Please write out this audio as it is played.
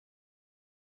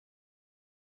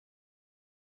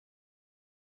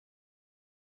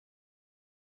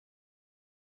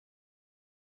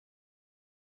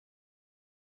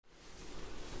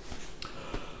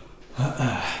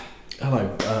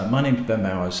My name's Ben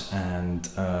Bowers, and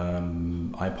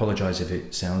I apologise if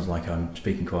it sounds like I'm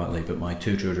speaking quietly, but my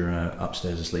two children are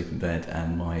upstairs asleep in bed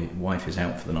and my wife is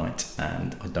out for the night,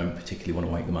 and I don't particularly want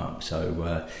to wake them up.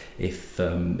 So if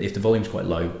the volume's quite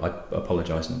low, I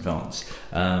apologise in advance.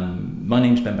 My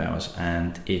name's Ben Bowers,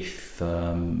 and if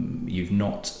you've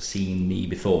not seen me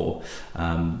before,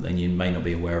 then you may not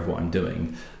be aware of what I'm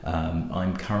doing.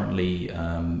 I'm currently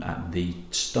at the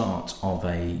start of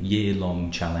a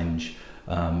year-long challenge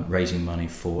raising money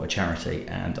for a charity,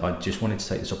 and I just wanted to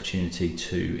take this opportunity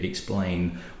to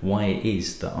explain why it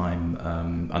is that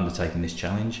I'm undertaking this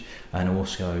challenge, and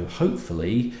also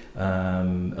hopefully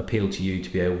appeal to you to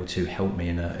be able to help me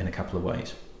in a couple of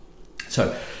ways.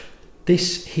 So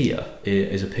this here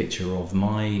is a picture of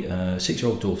my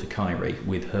 6-year-old daughter Kyrie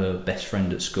with her best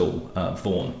friend at school,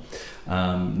 Vaughan.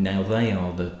 Now they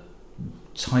are the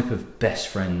type of best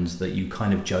friends that you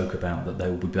kind of joke about, that they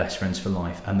will be best friends for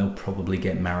life, and they'll probably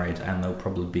get married and they'll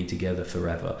probably be together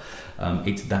forever.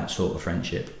 It's that sort of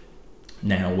friendship.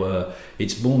 Now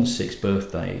it's Vaughan's 6th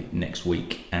birthday next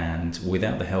week, and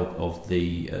without the help of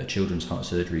the Children's Heart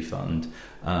Surgery Fund,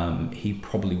 he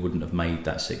probably wouldn't have made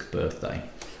that 6th birthday.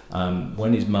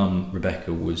 When his mum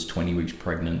Rebecca was 20 weeks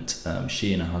pregnant,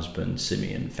 she and her husband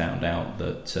Simeon found out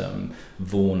that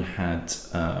Vaughan had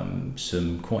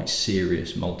some quite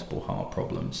serious multiple heart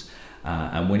problems,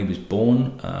 and when he was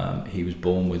born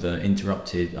with an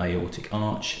interrupted aortic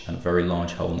arch and a very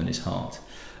large hole in his heart.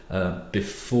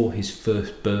 Before his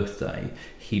first birthday,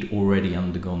 he'd already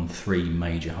undergone 3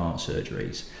 major heart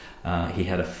surgeries. He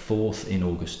had a 4th in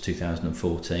August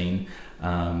 2014.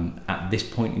 At this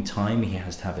point in time, he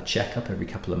has to have a checkup every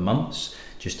couple of months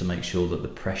just to make sure that the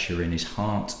pressure in his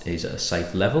heart is at a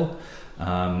safe level,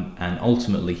 and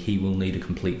ultimately he will need a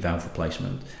complete valve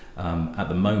replacement. At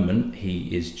the moment,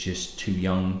 he is just too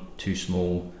young, too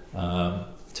small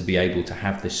to be able to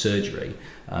have this surgery.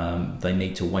 They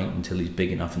need to wait until he's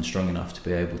big enough and strong enough to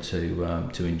be able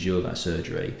to endure that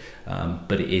surgery,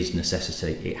 but it is a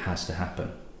necessity. It has to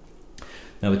happen.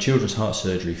 Now, the Children's Heart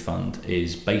Surgery Fund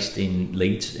is based in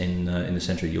Leeds in the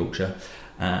centre of Yorkshire,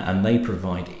 and they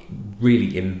provide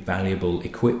really invaluable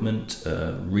equipment,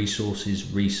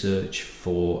 resources, research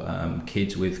for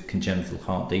kids with congenital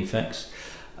heart defects.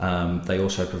 They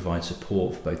also provide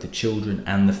support for both the children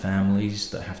and the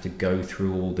families that have to go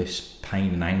through all this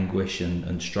pain and anguish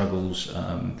and struggles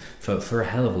for a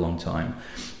hell of a long time.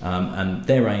 And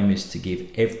their aim is to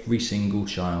give every single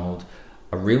child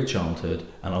a real childhood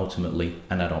and ultimately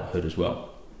an adulthood as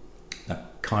well. Now,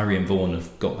 Kyrie and Vaughan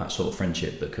have got that sort of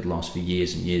friendship that could last for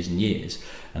years and years and years,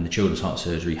 and the Children's Heart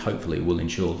Surgery hopefully will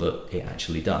ensure that it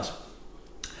actually does.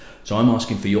 So I'm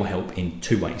asking for your help in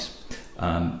 2 ways.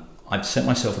 I've set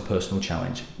myself a personal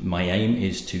challenge. My aim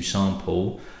is to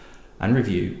sample and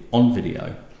review on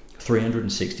video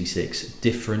 366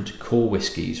 different core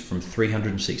whiskies from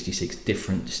 366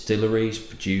 different distilleries,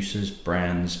 producers,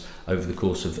 brands over the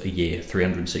course of a year,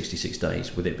 366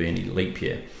 days, with it being a leap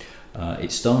year.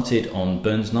 It started on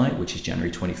Burns Night, which is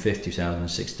January 25th,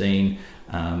 2016,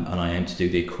 and I aim to do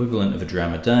the equivalent of a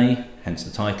Dram A day, hence the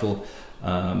title,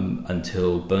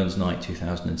 until Burns Night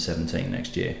 2017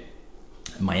 next year.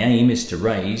 My aim is to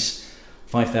raise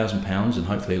 £5,000 and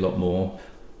hopefully a lot more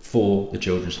for the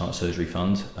Children's Heart Surgery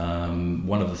Fund.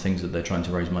 One of the things that they're trying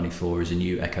to raise money for is a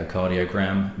new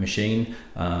echocardiogram machine,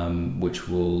 which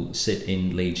will sit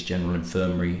in Leeds General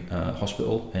Infirmary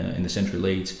Hospital in the centre of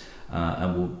Leeds,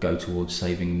 and will go towards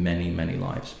saving many, many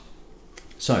lives.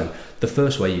 So the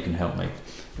first way you can help me,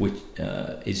 which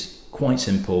is quite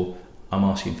simple, I'm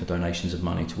asking for donations of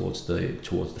money towards the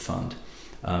fund.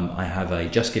 I have a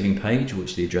Just Giving page,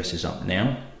 which the address is up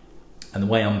now. And the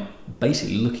way I'm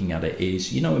basically looking at it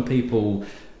is, you know, when people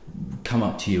come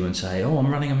up to you and say, oh,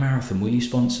 I'm running a marathon, will you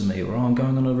sponsor me? Or oh, I'm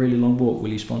going on a really long walk, will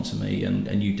you sponsor me?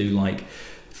 And you do like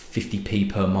 50p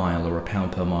per mile or £1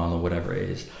 per mile or whatever it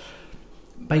is.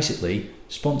 Basically,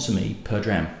 sponsor me per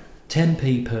dram.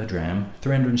 10p per dram,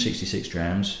 366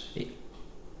 drams,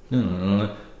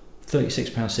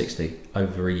 £36.60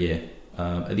 over a year.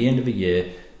 At the end of a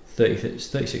year,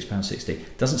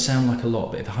 £36.60. Doesn't sound like a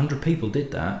lot, but if 100 people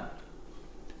did that,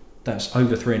 that's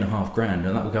over £3.5 grand,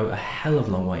 and that will go a hell of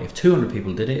a long way. If 200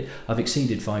 people did it, I've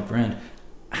exceeded £5 grand.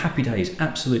 Happy days,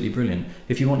 absolutely brilliant.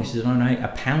 If you wanted to donate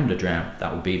 £1 a dram,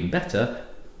 that would be even better,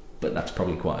 but that's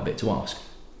probably quite a bit to ask.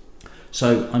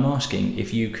 So I'm asking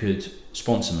if you could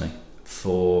sponsor me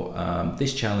for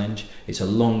this challenge. It's a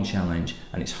long challenge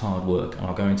and it's hard work, and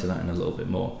I'll go into that in a little bit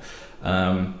more.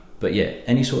 But yeah,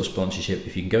 any sort of sponsorship,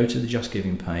 if you can go to the Just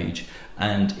Giving page,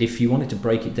 and if you wanted to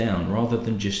break it down, rather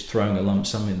than just throwing a lump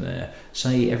sum in there,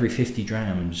 say every 50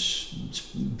 drams,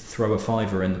 throw a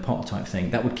fiver in the pot type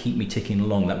thing, that would keep me ticking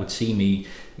along. That would see me,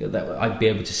 that I'd be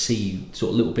able to see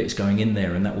sort of little bits going in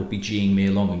there, and that would be G'ing me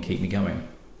along and keep me going.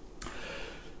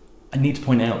 I need to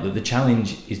point out that the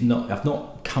challenge is not, I've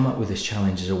not come up with this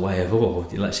challenge as a way of, oh,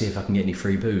 let's see if I can get any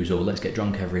free booze, or let's get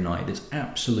drunk every night. It's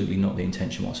absolutely not the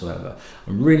intention whatsoever.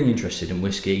 I'm really interested in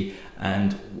whiskey,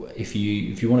 and if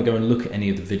you want to go and look at any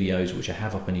of the videos which I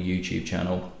have up on a YouTube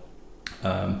channel,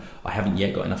 I haven't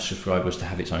yet got enough subscribers to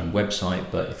have its own website,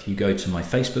 but if you go to my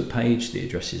Facebook page, the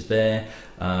address is there.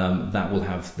 That will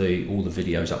have all the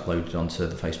videos uploaded onto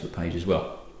the Facebook page as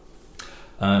well.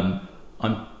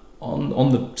 On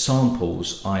the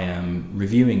samples, I am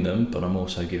reviewing them, but I'm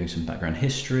also giving some background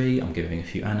history, I'm giving a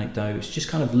few anecdotes, just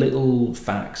kind of little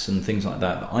facts and things like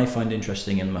that I find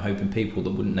interesting, and I'm hoping people that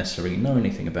wouldn't necessarily know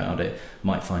anything about it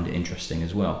might find it interesting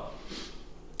as well.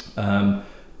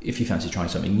 If you fancy trying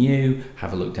something new,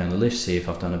 have a look down the list, see if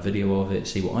I've done a video of it,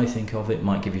 see what I think of it,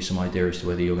 might give you some idea as to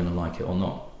whether you're going to like it or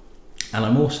not. And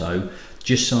I'm also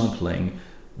just sampling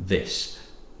this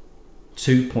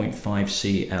 2.5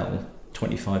 cl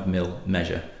 25ml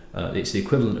measure. It's the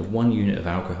equivalent of 1 unit of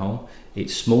alcohol.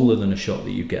 It's smaller than a shot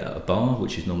that you get at a bar,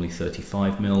 which is normally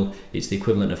 35ml. It's the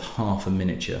equivalent of half a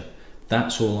miniature.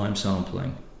 That's all I'm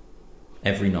sampling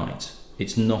every night.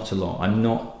 It's not a lot. I'm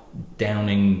not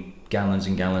downing gallons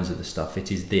and gallons of the stuff.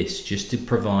 It is this, just to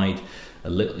provide a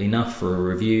little enough for a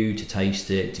review, to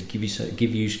taste it, to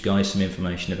give you guys some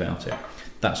information about it.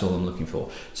 That's all I'm looking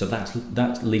for. So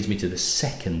that leads me to the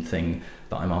second thing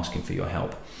that I'm asking for your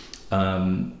help.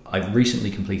 I've recently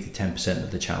completed 10%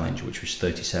 of the challenge, which was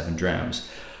 37 drams,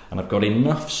 and I've got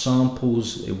enough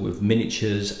samples with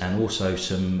miniatures and also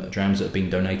some drams that have been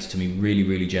donated to me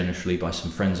really generously by some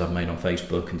friends I've made on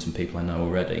Facebook and some people I know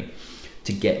already,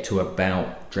 to get to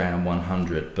about dram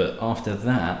 100. But after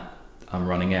that, I'm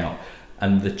running out.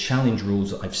 And the challenge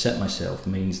rules that I've set myself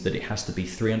means that it has to be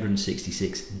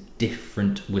 366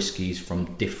 different whiskies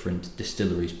from different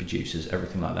distilleries, producers,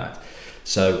 everything like that.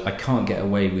 So I can't get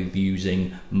away with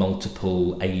using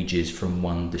multiple ages from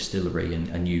one distillery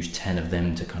and use 10 of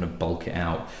them to kind of bulk it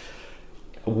out.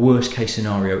 Worst case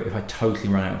scenario, if I totally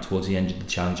run out towards the end of the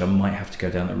challenge, I might have to go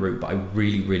down that route, but I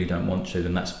really don't want to,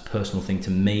 and that's a personal thing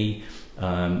to me.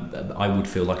 I would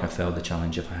feel like I failed the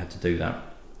challenge if I had to do that.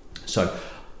 So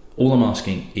all I'm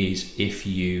asking is, if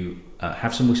you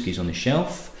have some whiskies on the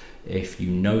shelf, if you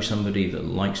know somebody that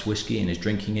likes whiskey and is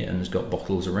drinking it and has got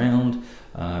bottles around,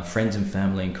 friends and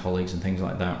family and colleagues and things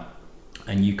like that,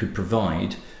 and you could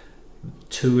provide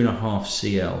 2.5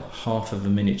 cl, half of a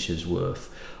miniature's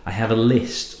worth. I have a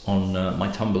list on my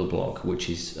Tumblr blog,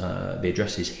 which is, the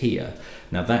address is here.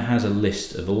 Now that has a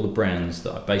list of all the brands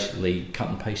that I've basically cut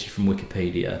and pasted from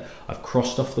Wikipedia. I've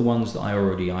crossed off the ones that I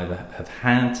already either have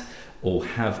had or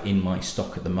have in my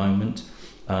stock at the moment.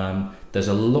 There's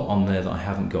a lot on there that I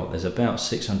haven't got. There's about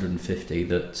 650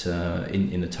 that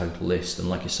in the total list, and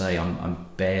like I say, I'm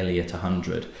barely at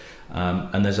 100.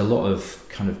 And there's a lot of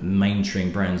kind of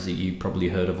mainstream brands that you probably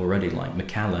heard of already, like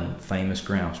Macallan, Famous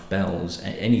Grouse, Bell's,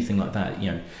 anything like that.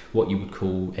 You know, what you would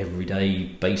call everyday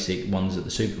basic ones at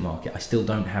the supermarket. I still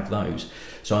don't have those,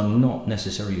 so I'm not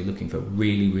necessarily looking for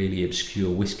really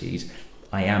obscure whiskies.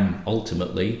 I am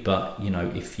ultimately, but you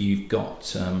know, if you've got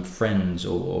friends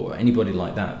or anybody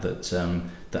like that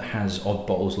that has odd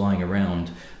bottles lying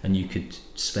around, and you could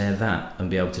spare that and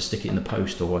be able to stick it in the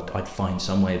post, or I'd find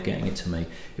some way of getting it to me,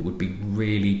 it would be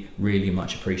really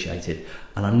much appreciated.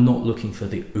 And I'm not looking for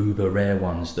the uber rare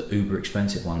ones, the uber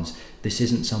expensive ones. This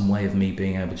isn't some way of me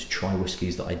being able to try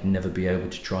whiskies that I'd never be able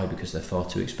to try because they're far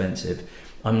too expensive.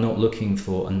 I'm not looking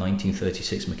for a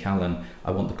 1936 Macallan.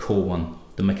 I want the core one,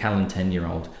 the Macallan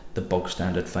 10-year-old, the bog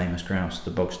standard Famous Grouse, the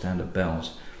bog standard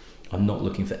Bell's. I'm not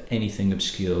looking for anything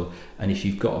obscure. And if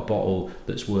you've got a bottle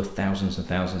that's worth thousands and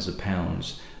thousands of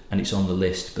pounds and it's on the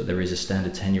list, but there is a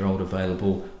standard 10-year-old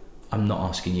available, I'm not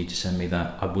asking you to send me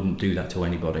that. I wouldn't do that to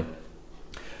anybody.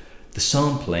 The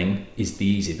sampling is the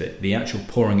easy bit. The actual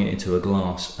pouring it into a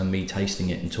glass and me tasting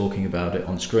it and talking about it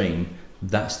on screen,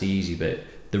 that's the easy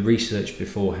bit. The research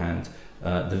beforehand,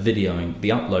 the videoing,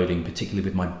 the uploading, particularly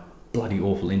with my bloody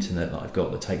awful internet that I've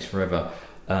got that takes forever,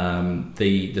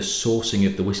 the sourcing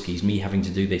of the whiskies, me having to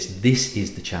do this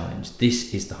is the challenge.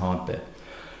 This is the hard bit.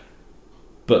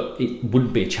 But it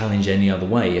wouldn't be a challenge any other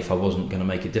way if I wasn't going to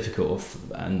make it difficult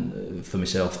for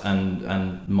myself.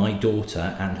 And my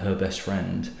daughter and her best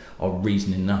friend are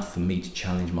reason enough for me to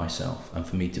challenge myself and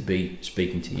for me to be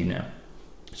speaking to you now.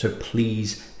 So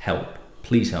please help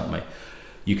me.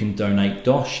 You can donate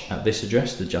Dosh at this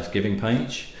address, the Just Giving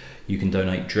page. You can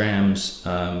donate Drams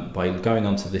by going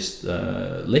onto this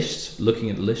list, looking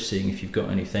at the list, seeing if you've got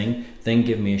anything. Then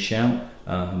give me a shout.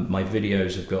 My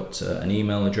videos have got an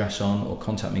email address on, or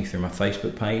contact me through my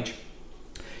Facebook page.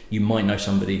 You might know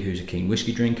somebody who's a keen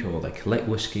whiskey drinker, or they collect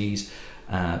whiskies.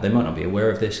 They might not be aware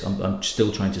of this. I'm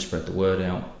still trying to spread the word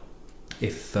out.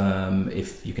 If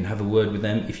you can have a word with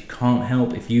them, if you can't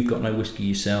help, if you've got no whiskey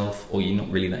yourself, or you're not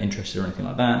really that interested or anything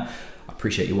like that, I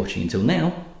appreciate you watching until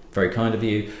now. Very kind of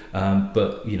you.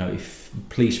 But you know,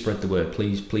 please spread the word.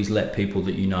 Please let people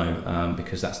that you know,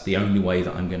 because that's the only way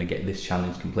that I'm going to get this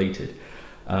challenge completed.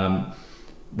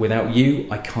 Without you,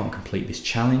 I can't complete this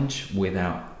challenge.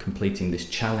 Without completing this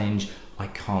challenge, I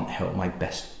can't help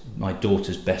my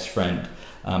daughter's best friend.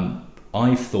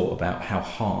 I've thought about how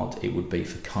hard it would be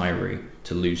for Kyrie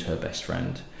to lose her best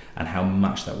friend, and how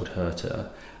much that would hurt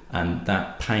her, and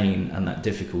that pain and that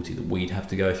difficulty that we'd have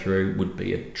to go through would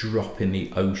be a drop in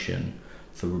the ocean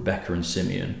for Rebecca and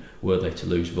Simeon were they to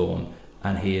lose Vaughan.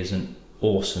 And he is an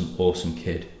awesome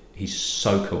kid. He's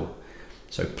so cool.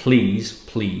 So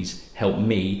please help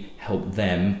me help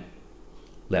them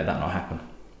let that not happen.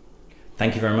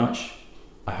 Thank you very much.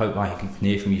 I hope I can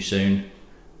hear from you soon,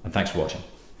 and thanks for watching.